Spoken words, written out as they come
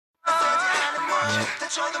Yeah.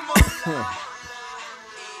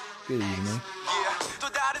 Good evening.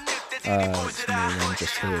 It's me again,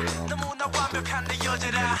 just here doing a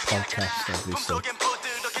mini podcast, obviously.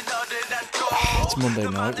 It's Monday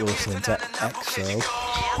night, we're listening to EXO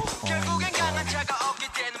on,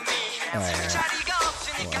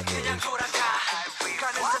 whatever it is,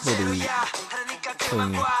 bloody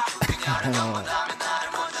clean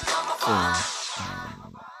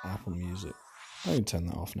Apple Music. I can turn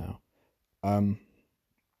that off now.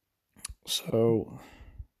 So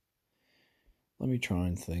let me try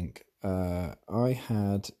and think. I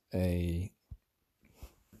had a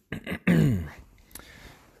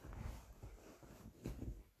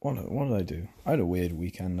what did I do? I had a weird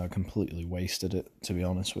weekend. I completely wasted it, to be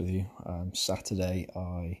honest with you. Saturday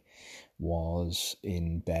I was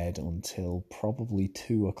in bed until probably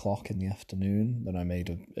 2:00 in the afternoon. Then I made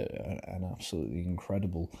an absolutely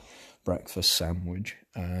incredible breakfast sandwich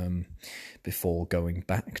before going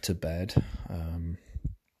back to bed,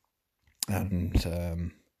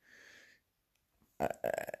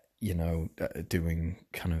 doing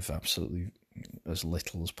kind of absolutely as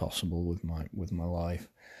little as possible with my life,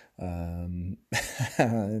 I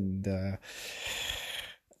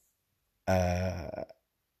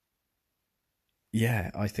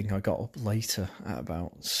think I got up later at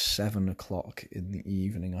about 7:00 in the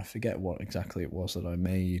evening. I forget what exactly it was that I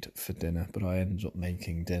made for dinner, but I ended up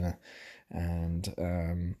making dinner and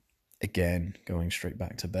again going straight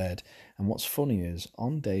back to bed. And what's funny is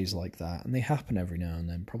on days like that, and they happen every now and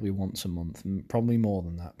then, probably once a month, probably more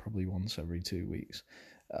than that, probably once every 2 weeks,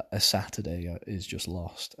 a Saturday is just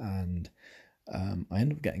lost, and I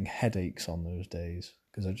end up getting headaches on those days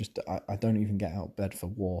because I don't even get out of bed for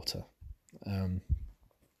water. And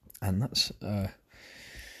that's a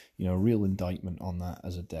real indictment on that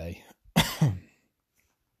as a day.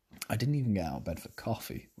 I didn't even get out of bed for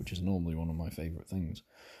coffee, which is normally one of my favourite things.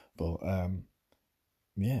 But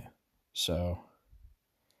so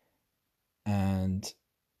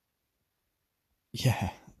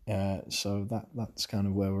that's kind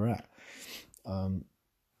of where we're at.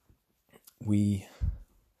 We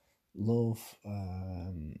love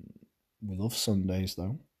Sundays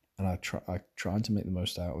though. And I tried to make the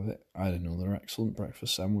most out of it. I had another excellent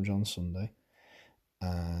breakfast sandwich on Sunday.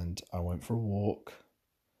 And I went for a walk.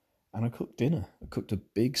 And I cooked dinner. I cooked a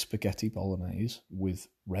big spaghetti bolognese with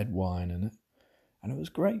red wine in it. And it was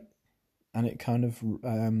great. And it kind of,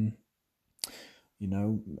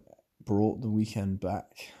 brought the weekend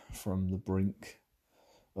back from the brink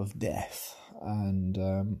of death. And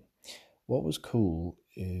what was cool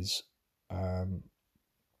is I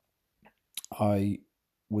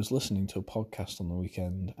was listening to a podcast on the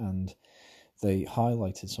weekend and they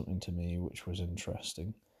highlighted something to me which was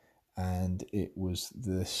interesting, and it was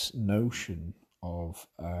this notion of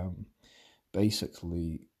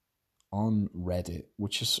basically on Reddit,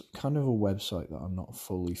 which is kind of a website that I'm not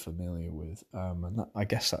fully familiar with, and I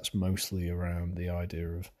guess that's mostly around the idea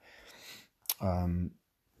of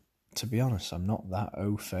to be honest, I'm not that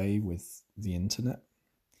au fait with the internet,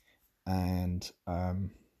 and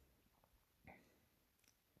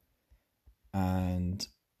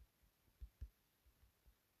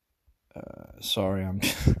sorry, I'm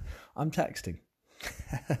texting.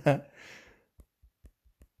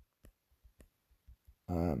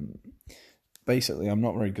 Basically, I'm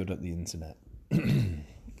not very good at the internet,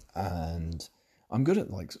 and I'm good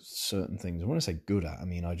at like certain things. When I say good at, I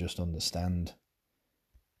mean I just understand.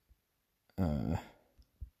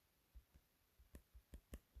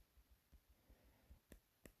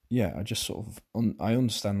 I just sort of I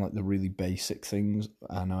understand like the really basic things,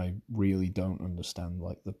 and I really don't understand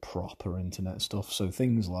like the proper internet stuff. So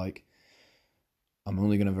things like, I'm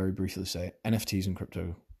only going to very briefly say NFTs and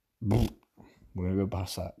crypto. We're going to go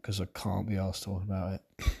past that because I can't be arsed talking about it.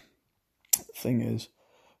 Thing is,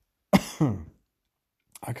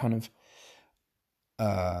 I kind of,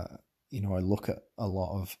 I look at a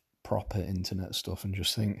lot of proper internet stuff and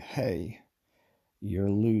just think, hey, you're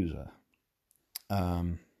a loser.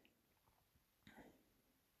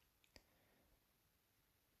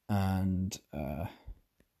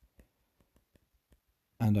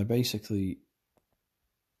 And I basically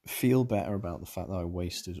feel better about the fact that I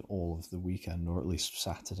wasted all of the weekend, or at least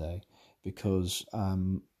Saturday, because I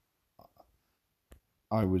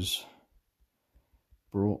was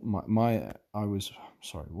brought my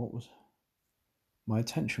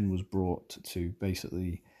attention was brought to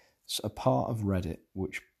basically a part of Reddit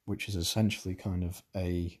which is essentially kind of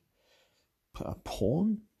a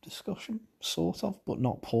porn discussion, sort of, but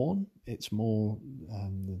not porn. It's more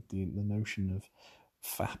the notion of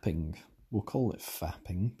fapping. We'll call it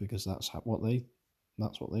fapping because that's what they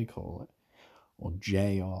call it, or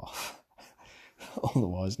J off,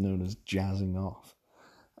 otherwise known as jazzing off.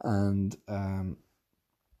 And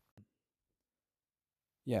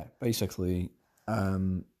yeah, basically,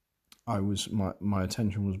 my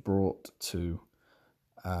attention was brought to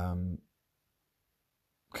kind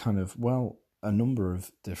of, well, a number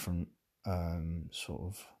of different sort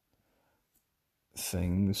of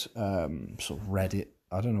things, sort of Reddit,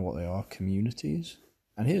 I don't know what they are, communities.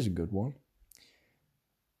 And here's a good one.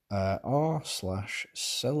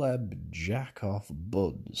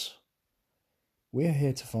 r/celeb-jackoff-buds. We're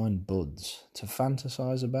here to find buds, to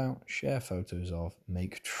fantasize about, share photos of,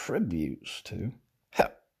 make tributes to,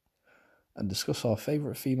 and discuss our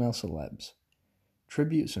favourite female celebs.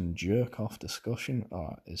 Tributes and jerk-off discussion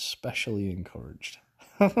are especially encouraged.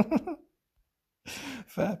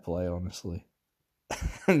 Fair play, honestly.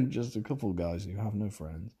 And just a couple guys who have no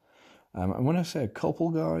friends. And when I say a couple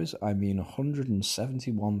guys, I mean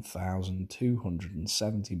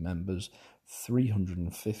 171,270 members,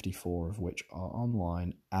 354 of which are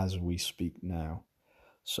online as we speak now.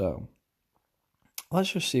 So,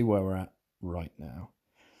 let's just see where we're at right now.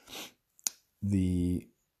 The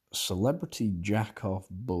Celebrity Jackoff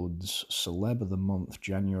Buds Celeb of the Month,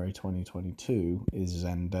 January 2022, is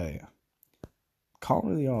Zendaya. Can't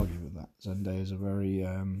really argue with that. Zendaya is a very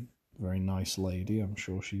nice lady. I'm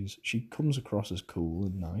sure she comes across as cool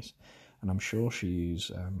and nice, and I'm sure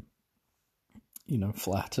she's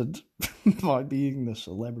flattered by being the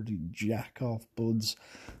Celebrity Jackoff Buds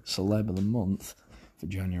Celeb of the Month for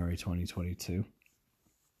January 2022.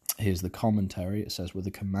 Here's the commentary. It says, with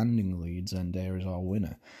a commanding lead, Zendaya is our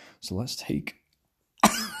winner. So let's take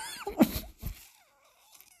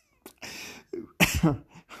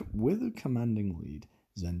with a commanding lead,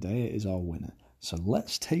 Zendaya is our winner. So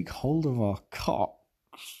let's take hold of our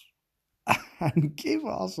cocks and give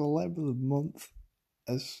our Celeb of the Month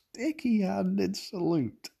a sticky-handed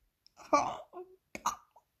salute. Oh, God.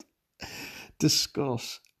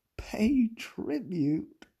 Discuss, pay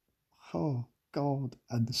tribute, oh, God,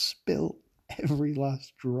 and spill every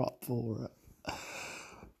last drop for it.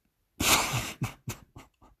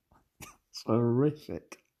 It's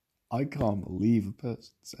horrific. I can't believe a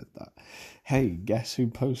person said that. Hey, guess who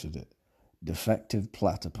posted it? Defective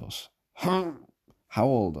Platypus. How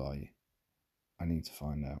old are you? I need to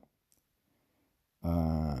find out.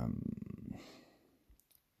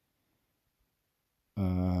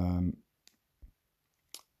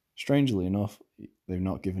 Strangely enough, they've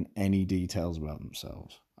not given any details about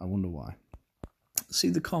themselves. I wonder why. See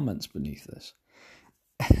the comments beneath this.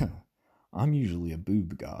 I'm usually a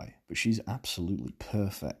boob guy, but she's absolutely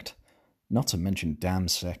perfect. Not to mention damn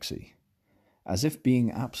sexy. As if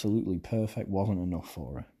being absolutely perfect wasn't enough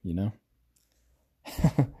for her, you know?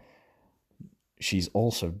 She's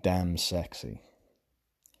also damn sexy.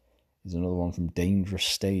 Here's another one from Dangerous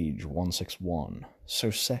Stage 161.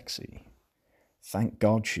 So sexy. Thank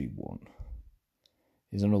God she won.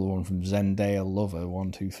 Here's another one from Zendaya Lover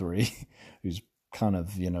 123, who's kind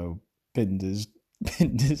of, pinned his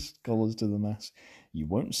colours to the mast. You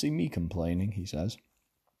won't see me complaining, he says.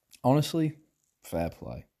 Honestly, fair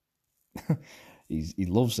play. He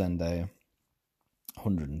loves Zendaya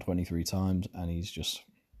 123 times, and he's just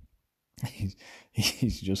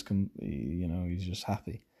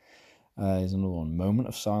happy. Here's another one. Moment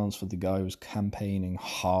of silence for the guy who's campaigning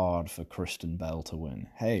hard for Kristen Bell to win.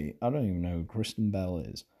 Hey, I don't even know who Kristen Bell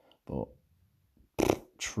is, but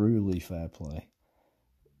truly fair play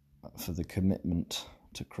for the commitment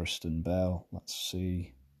to Kristen Bell. Let's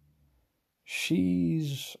see.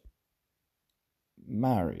 She's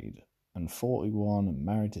married and 41 and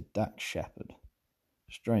married to Dax Shepard.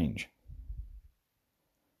 Strange.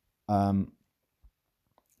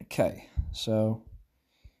 Okay, so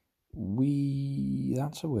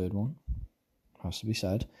that's a weird one. Has to be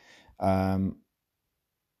said. Here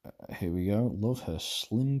we go. Love her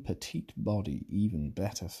slim, petite body, even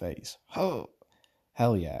better face. Oh,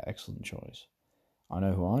 hell yeah, excellent choice. I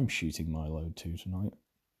know who I'm shooting my load to tonight.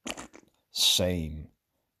 Same.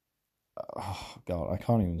 Oh, God, I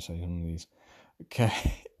can't even say some of these. Okay.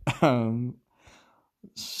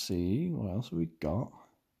 Let's see. What else have we got?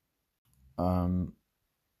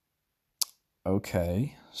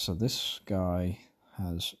 Okay. So this guy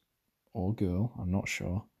has, or girl, I'm not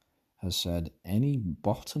sure, has said, any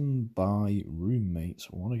bottom buy roommates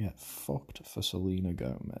want to get fucked for Selena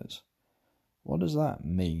Gomez. What does that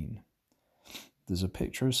mean? There's a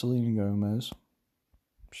picture of Selena Gomez.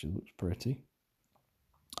 She looks pretty.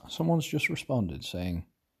 Someone's just responded saying,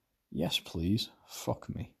 yes, please, fuck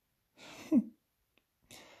me.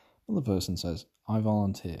 Another person says, I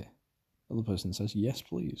volunteer. Another person says, yes,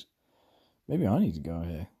 please. Maybe I need to go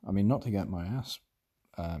here. I mean, not to get my ass,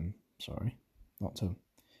 sorry, not to,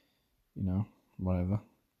 whatever.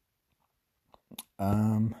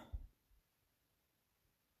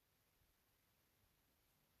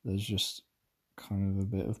 There's just kind of a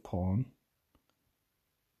bit of porn.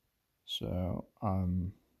 So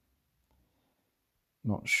I'm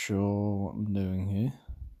not sure what I'm doing here.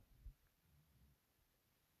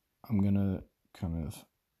 I'm gonna kind of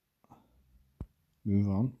move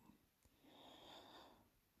on.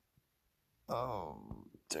 Oh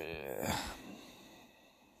dear.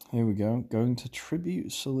 Here we go. Going to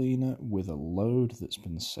tribute Selena with a load that's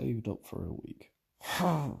been saved up for a week.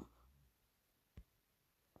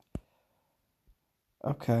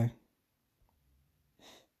 Okay.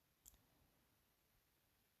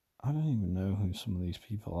 I don't even know who some of these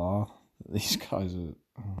people are. These guys are...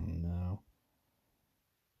 Oh, no.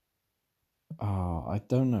 Oh, I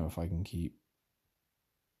don't know if I can keep...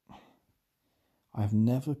 I've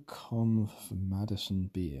never come for Madison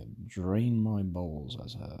Beer. Drain my balls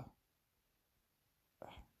as her.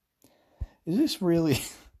 Is this really...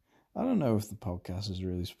 I don't know if the podcast is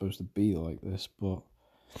really supposed to be like this, but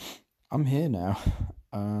I'm here now.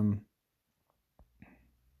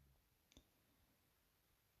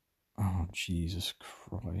 Oh, Jesus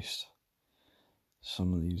Christ.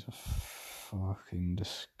 Some of these are fucking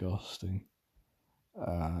disgusting.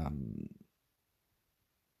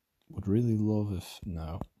 Would really love if...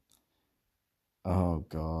 No. Oh,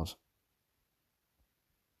 God.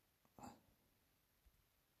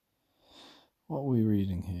 What are we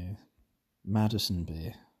reading here? Madison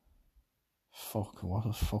Beer. Fuck, what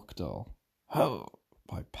a fuck doll. Oh,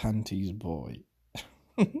 by Panties Boy.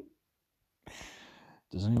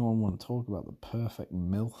 Does anyone want to talk about the perfect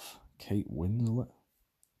MILF, Kate Winslet?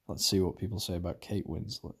 Let's see what people say about Kate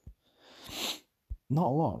Winslet. Not a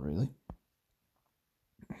lot, really.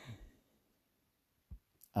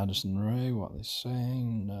 Addison Rae, what are they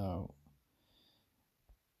saying? No.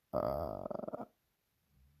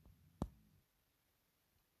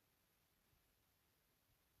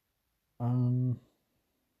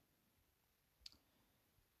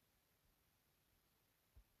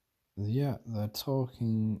 Yeah, they're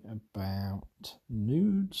talking about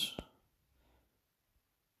nudes.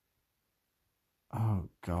 Oh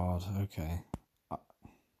God, okay.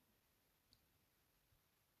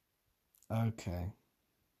 Okay.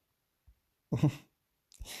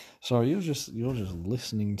 Sorry, you're just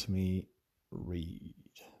listening to me read.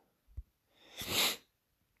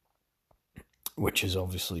 Which is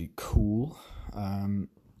obviously cool. I'm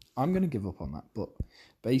going to give up on that, but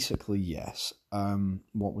basically, yes.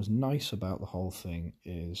 What was nice about the whole thing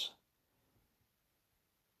is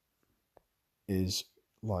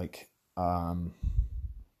like, I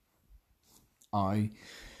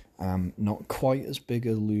am not quite as big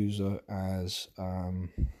a loser as,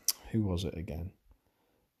 who was it again?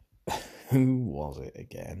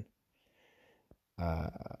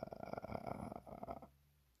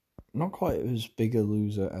 Not quite as big a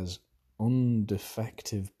loser as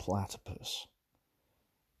Undefective Platypus.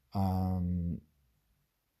 And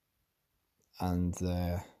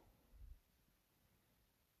they're...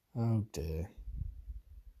 Oh dear.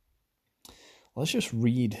 Let's just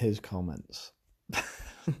read his comments.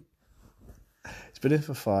 It's been here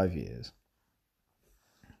for 5 years.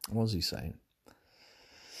 What was he saying?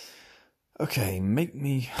 Okay, make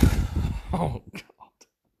me... Oh, God.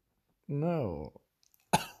 No.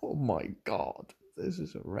 Oh, my God. This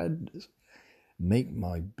is horrendous. Make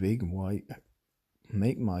my BWC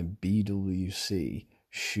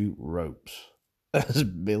shoot ropes. That's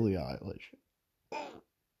Billie Eilish.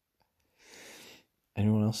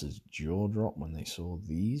 Anyone else's jaw drop when they saw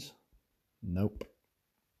these? Nope.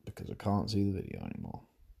 Because I can't see the video anymore.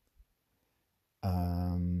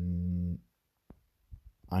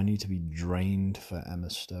 I need to be drained for Emma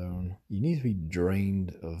Stone. You need to be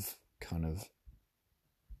drained of kind of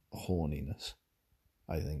horniness,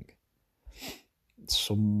 I think.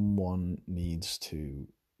 Someone needs to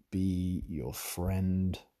be your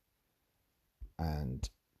friend and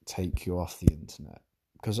take you off the internet.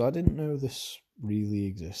 Because I didn't know this really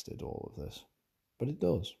existed, all of this. But it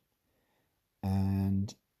does.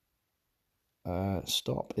 And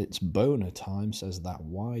stop, it's boner time, says that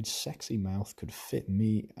wide, sexy mouth could fit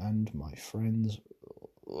me and my friends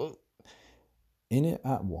in it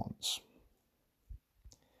at once.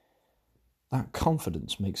 That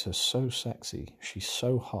confidence makes her so sexy. She's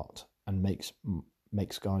so hot and makes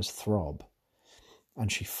guys throb.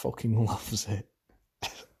 And she fucking loves it.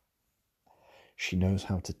 She knows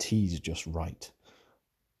how to tease just right.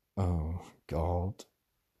 Oh, God.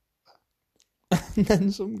 And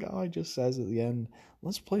then some guy just says at the end,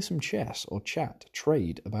 let's play some chess or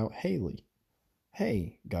trade about Hayley.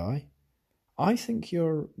 Hey, guy, I think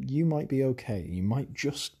you might be okay. You might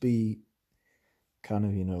just be kind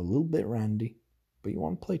of, a little bit randy, but you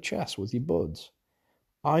want to play chess with your buds.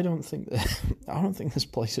 I don't think this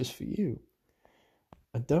place is for you.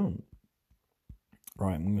 I don't.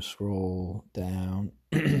 Right, I'm gonna scroll down.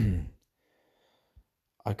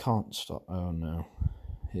 I can't stop. Oh no.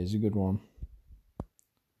 Here's a good one.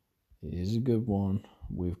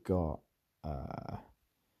 We've got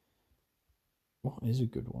what is a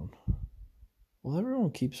good one? Well,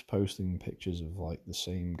 everyone keeps posting pictures of like the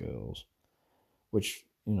same girls, which,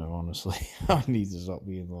 honestly, I need to stop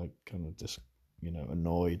being like kind of just,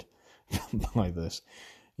 annoyed by this.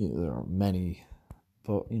 There are many,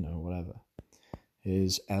 but whatever.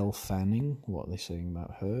 Here's Elle Fanning. What are they saying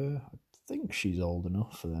about her? I think she's old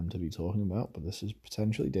enough for them to be talking about, but this is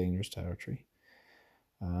potentially dangerous territory.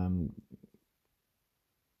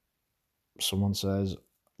 Someone says,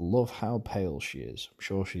 love how pale she is. I'm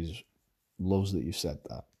sure she loves that you said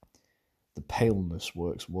that. The paleness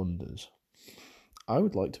works wonders. I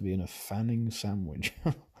would like to be in a Fanning sandwich.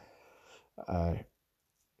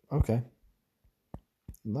 Okay.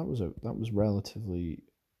 That was relatively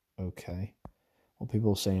okay. What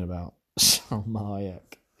people are saying about Salma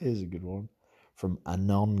Hayek. Here's a good one. From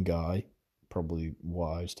Anon Guy, probably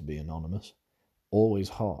wise to be anonymous. Always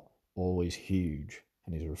hot, always huge.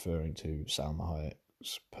 And he's referring to Salma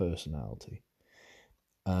Hayek's personality.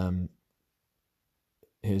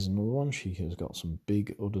 Here's another one. She has got some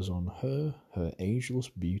big udders on her. Her ageless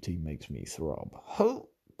beauty makes me throb. Oh,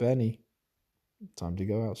 Benny. Time to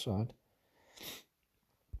go outside.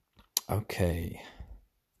 Okay.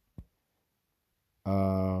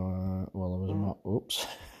 Well, I was not. Oops.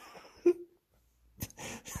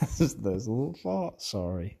 There's a little fart.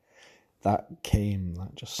 Sorry. That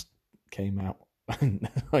just came out.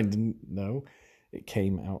 I didn't know. It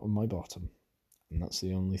came out of my bottom. And that's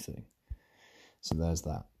the only thing. So there's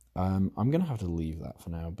that. I'm going to have to leave that for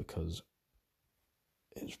now because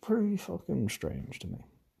it's pretty fucking strange to me.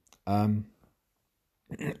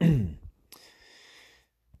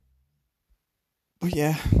 But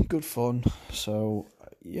yeah, good fun. So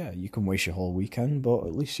yeah, you can waste your whole weekend, but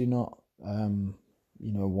at least you're not,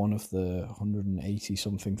 one of the 180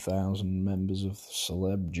 something thousand members of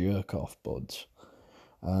Celeb Jerk Off Buds.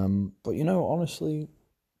 But honestly,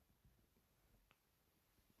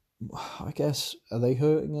 I guess, are they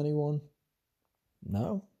hurting anyone?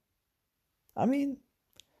 No. I mean,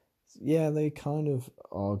 yeah, they kind of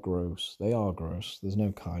are gross. They are gross. There's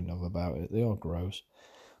no kind of about it. They are gross.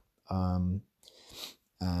 And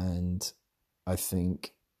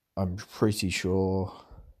I'm pretty sure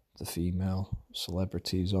the female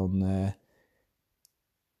celebrities on there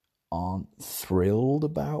aren't thrilled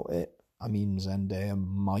about it. I mean, Zendaya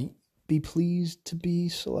might be pleased to be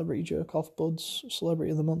Celebrity Jerk Off Buds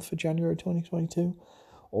Celebrity of the Month for January 2022,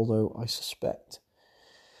 although I suspect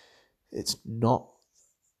it's not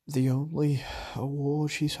the only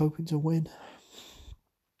award she's hoping to win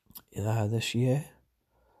this year.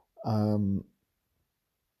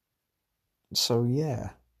 So yeah.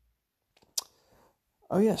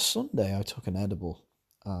 Oh yeah, Sunday I took an edible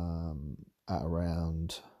at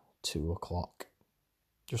around 2:00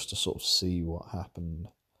 just to sort of see what happened.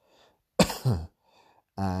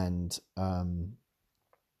 And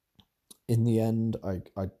in the end, I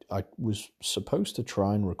was supposed to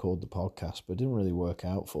try and record the podcast, but it didn't really work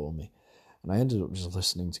out for me. And I ended up just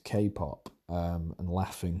listening to K-pop and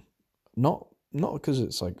laughing. Not because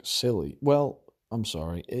it's like silly. Well, I'm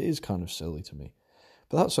sorry, it is kind of silly to me.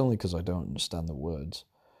 But that's only because I don't understand the words.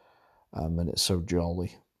 And it's so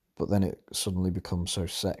jolly. But then it suddenly becomes so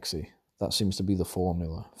sexy. That seems to be the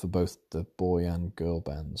formula for both the boy and girl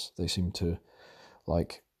bands. They seem to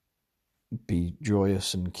like be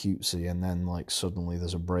joyous and cutesy, and then like suddenly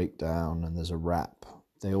there's a breakdown and there's a rap.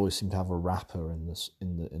 They always seem to have a rapper in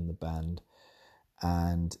the band,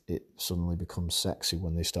 and it suddenly becomes sexy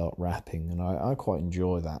when they start rapping. And I quite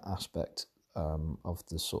enjoy that aspect of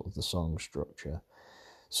the sort of the song structure.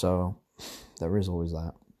 So there is always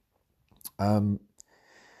that.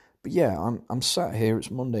 But yeah, I'm sat here.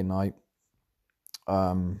 It's Monday night.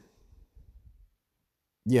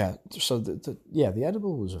 Yeah. So the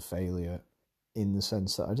edible was a failure in the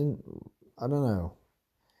sense that I don't know.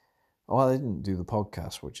 Well, I didn't do the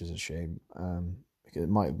podcast, which is a shame. It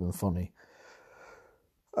might have been funny.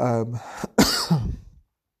 I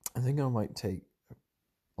think I might take.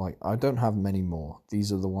 Like, I don't have many more.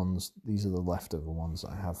 These are the leftover ones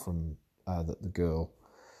that I have from the girl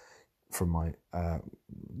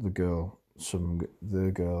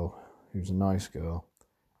who's a nice girl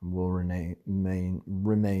and will remain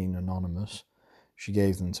anonymous. She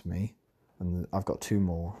gave them to me, and I've got 2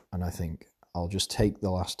 more, and I think I'll just take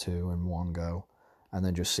the last 2 in one go and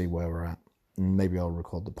then just see where we're at. And maybe I'll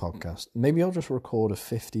record the podcast. Maybe I'll just record a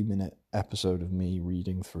 50-minute episode of me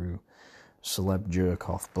reading through Celeb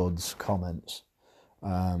Jerk-Off Bud's comments,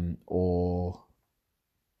 or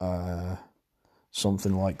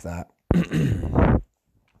something like that.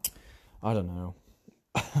 I don't know.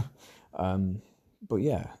 But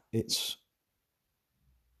yeah, it's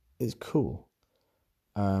cool.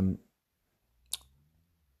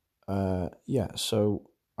 Yeah, so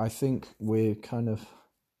I think we're kind of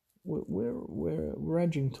we're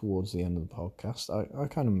edging towards the end of the podcast.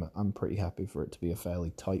 I'm pretty happy for it to be a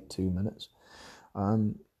fairly tight 2 minutes. I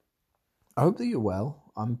hope that you're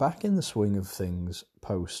well. I'm back in the swing of things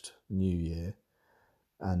post New Year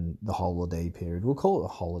and the holiday period. We'll call it a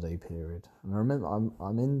holiday period. And I remember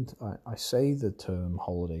I say the term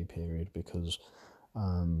holiday period because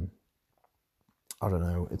I don't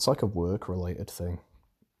know, it's like a work related thing.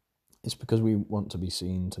 It's because we want to be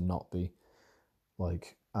seen to not be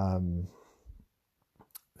like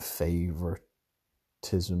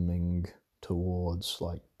favoritisming towards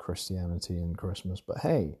like Christianity and Christmas, but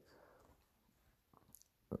hey,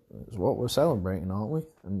 it's what we're celebrating, aren't we?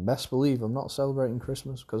 And best believe I'm not celebrating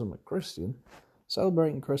Christmas because I'm a Christian.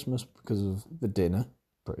 Celebrating Christmas because of the dinner,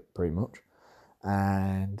 pretty much.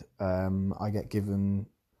 And I get given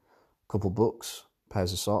a couple books,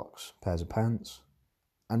 pairs of socks, pairs of pants,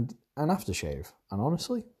 and an aftershave. And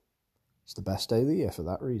honestly, it's the best day of the year for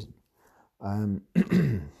that reason.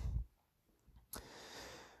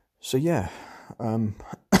 So yeah,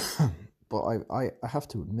 but I have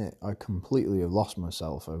to admit, I completely have lost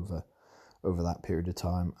myself over that period of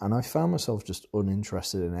time, and I found myself just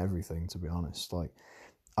uninterested in everything, to be honest. Like,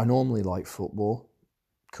 I normally like football,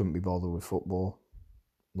 couldn't be bothered with football.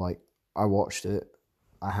 Like, I have watched it,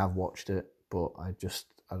 but I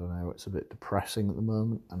don't know, it's a bit depressing at the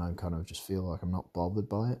moment, and I kind of just feel like I'm not bothered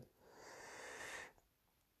by it.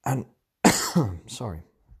 And, sorry,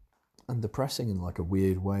 and depressing in like a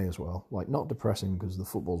weird way as well. Like, not depressing because the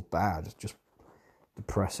football's bad, just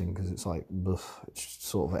depressing because it's like, it's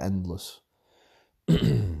sort of endless.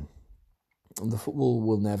 The football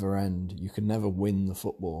will never end. You can never win the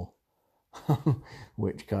football,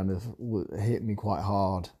 which kind of hit me quite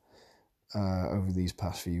hard over these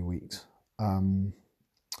past few weeks. In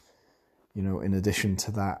addition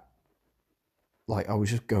to that, like, I was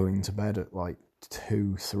just going to bed at like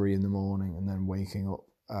 2-3 in the morning and then waking up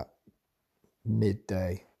at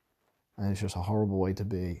midday, and it's just a horrible way to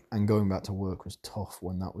be. And going back to work was tough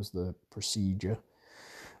when that was the procedure.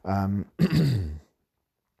 And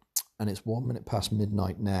it's 1 minute past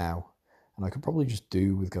midnight now, and I could probably just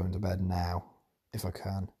do with going to bed now if I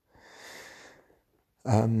can.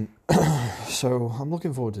 So I'm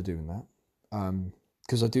looking forward to doing that,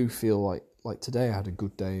 because I do feel like today I had a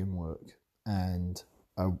good day in work and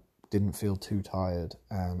I didn't feel too tired,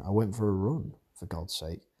 and I went for a run, for God's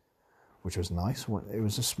sake, which was nice. It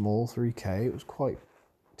was a small 3K. It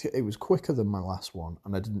was quicker than my last one,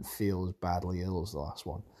 and I didn't feel as badly ill as the last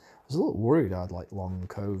one. I was a little worried I had like long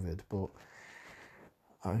COVID, but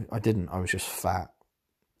I didn't. I was just fat.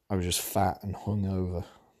 I was just fat and hungover,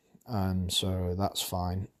 so that's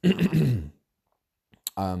fine.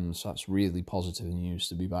 So that's really positive news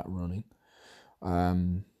to be back running.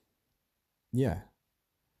 Yeah.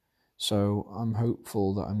 So I'm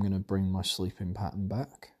hopeful that I'm going to bring my sleeping pattern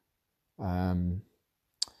back. My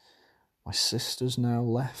sister's now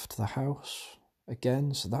left the house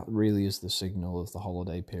again, so that really is the signal of the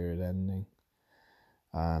holiday period ending.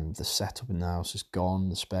 The setup in the house is gone.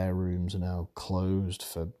 The spare rooms are now closed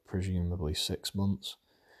for presumably 6 months,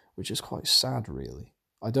 which is quite sad, really.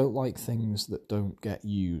 I don't like things that don't get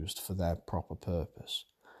used for their proper purpose.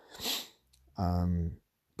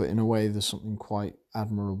 But in a way, there's something quite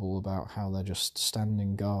admirable about how they're just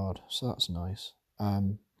standing guard, so that's nice.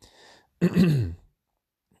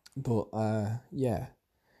 But, yeah.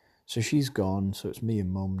 So she's gone, so it's me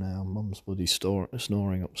and Mum now. Mum's bloody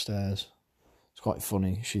snoring upstairs. It's quite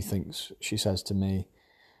funny. She says to me,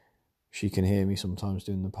 she can hear me sometimes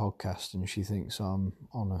doing the podcast, and she thinks I'm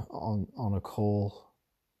on a call,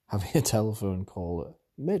 having a telephone call at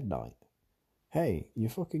midnight. Hey, you're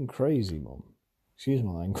fucking crazy, Mum. Excuse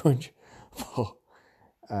my language. But,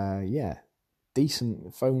 yeah,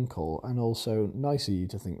 decent phone call, and also nice of you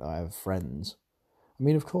to think that I have friends. I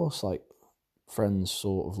mean, of course, like, friends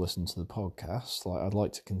sort of listen to the podcast. Like, I'd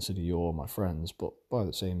like to consider you all my friends, but by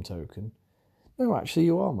the same token, no, actually,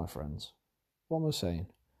 you are my friends. What am I saying?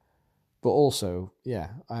 But also, yeah,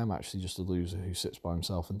 I am actually just a loser who sits by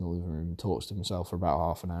himself in the living room and talks to himself for about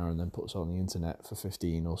half an hour and then puts on the internet for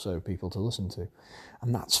 15 or so people to listen to.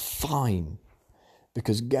 And that's fine.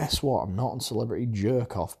 Because guess what? I'm not on Celebrity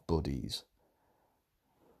Jerk-Off Buddies.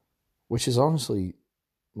 Which is honestly,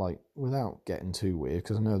 like, without getting too weird,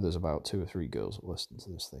 because I know there's about 2 or 3 girls that listen to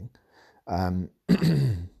this thing.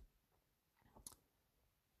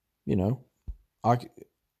 You know,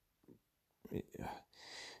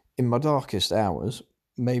 in my darkest hours,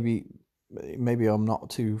 maybe I'm not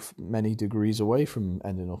too many degrees away from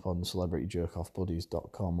ending up on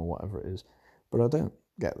celebrityjerkoffbuddies.com or whatever it is, but I don't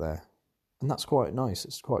get there. And that's quite nice.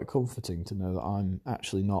 It's quite comforting to know that I'm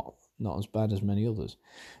actually not as bad as many others.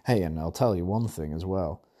 Hey, and I'll tell you one thing as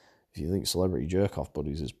well. If you think Celebrity Jerk-Off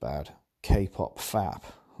Buddies is bad, K-pop FAP,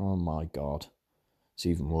 oh my god, it's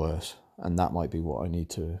even worse. And that might be what I need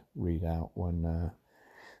to read out when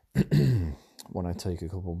when I take a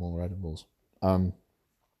couple more edibles.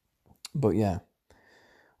 But yeah,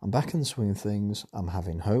 I'm back in the swing of things. I'm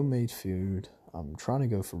having homemade food. I'm trying to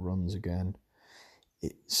go for runs again.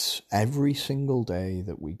 It's every single day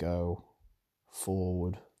that we go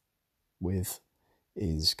forward with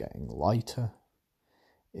is getting lighter.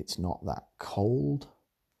 It's not that cold.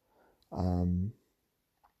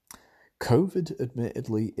 COVID,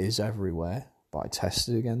 admittedly, is everywhere, but I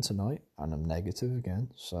tested again tonight and I'm negative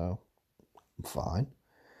again, so I'm fine.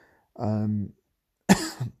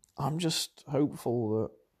 I'm just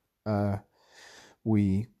hopeful that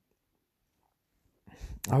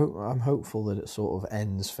I'm hopeful that it sort of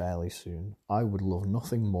ends fairly soon. I would love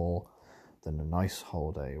nothing more than a nice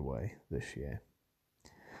holiday away this year.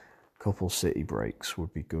 A couple city breaks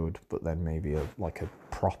would be good, but then maybe a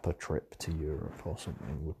proper trip to Europe or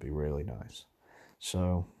something would be really nice.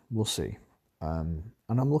 So we'll see. And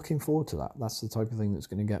I'm looking forward to that. That's the type of thing that's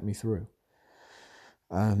going to get me through.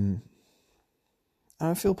 And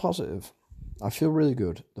I feel positive. I feel really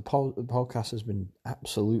good. The podcast has been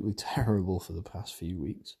absolutely terrible for the past few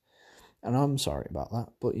weeks. And I'm sorry about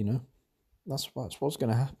that, but you know, that's what's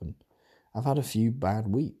going to happen. I've had a few bad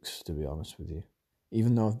weeks, to be honest with you.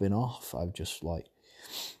 Even though I've been off, I've just I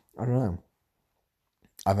don't know.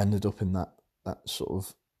 I've ended up in that sort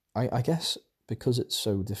of, I guess because it's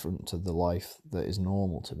so different to the life that is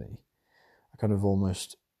normal to me, I kind of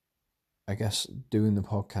almost, I guess doing the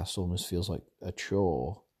podcast almost feels like a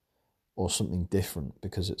chore or something different,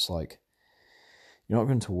 because it's like, you're not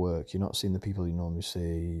going to work, you're not seeing the people you normally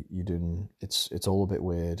see, it's all a bit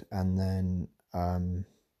weird, and then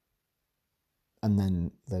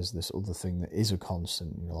there's this other thing that is a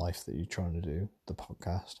constant in your life that you're trying to do, the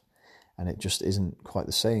podcast, and it just isn't quite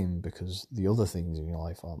the same because the other things in your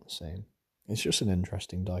life aren't the same. It's just an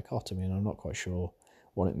interesting dichotomy, and I'm not quite sure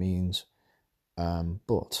what it means,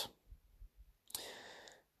 but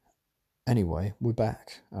anyway, we're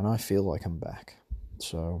back, and I feel like I'm back,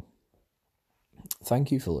 so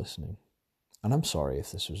thank you for listening, and I'm sorry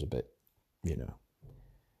if this was a bit,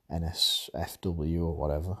 NSFW or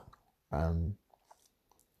whatever,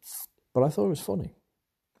 but I thought it was funny,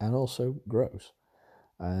 and also gross,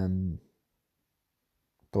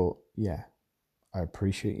 but yeah, I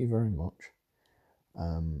appreciate you very much.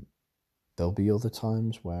 There'll be other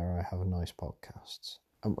times where I have nice podcasts.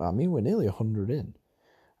 I mean, we're nearly 100 in,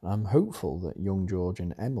 and I'm hopeful that young George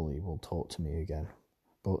and Emily will talk to me again,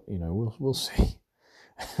 but we'll see.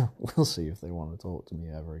 We'll see if they want to talk to me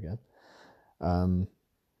ever again.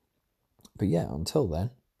 But yeah, until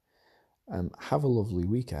then, have a lovely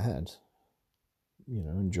week ahead.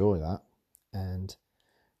 Enjoy that, and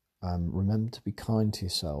remember to be kind to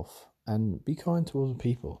yourself and be kind to other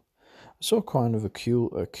people. I saw kind of a cool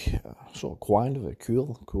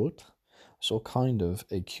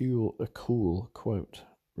quote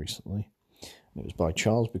recently. It was by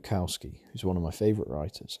Charles Bukowski, who's one of my favourite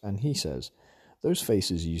writers, and he says, "Those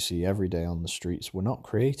faces you see every day on the streets were not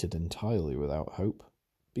created entirely without hope.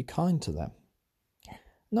 Be kind to them."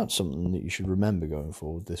 And that's something that you should remember going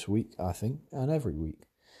forward this week, I think, and every week.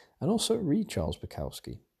 And also read Charles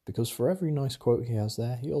Bukowski, because for every nice quote he has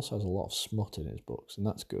there, he also has a lot of smut in his books, and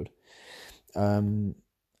that's good. And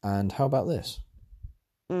how about this?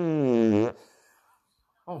 Oh,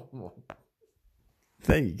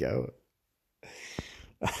 there you go.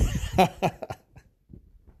 That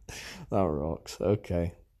rocks.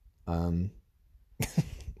 Okay. Have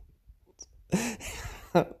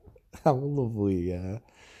a lovely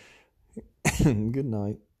good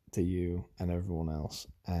night to you and everyone else,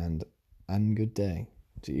 and good day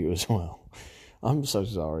to you as well. I'm so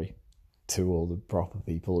sorry to all the proper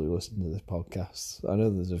people who listen to this podcast. I know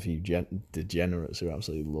there's a few degenerates who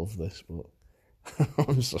absolutely love this, but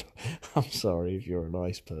I'm sorry if you're a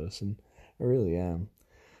nice person. I really am.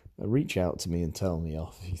 Reach out to me and tell me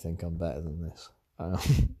off if you think I'm better than this.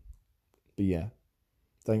 But yeah,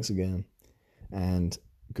 thanks again, and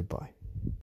goodbye.